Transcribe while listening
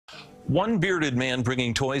One bearded man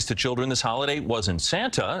bringing toys to children this holiday wasn't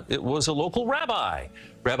Santa, it was a local rabbi.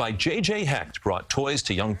 Rabbi J.J. Hecht brought toys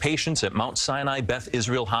to young patients at Mount Sinai-Beth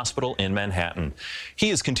Israel Hospital in Manhattan. He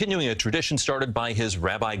is continuing a tradition started by his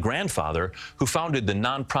rabbi grandfather, who founded the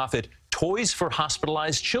nonprofit Toys for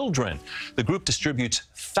Hospitalized Children. The group distributes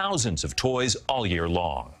thousands of toys all year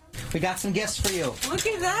long. We got some gifts for you. Look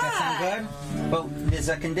at that. That sound good? But there's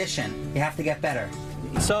a condition. You have to get better.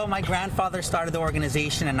 So my grandfather started the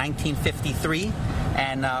organization in 1953,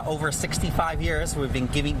 and over 65 years we've been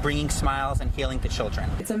bringing smiles and healing to children.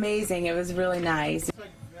 It's amazing. It was really nice.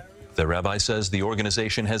 The rabbi says the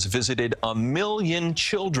organization has visited 1 million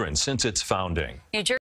children since its founding.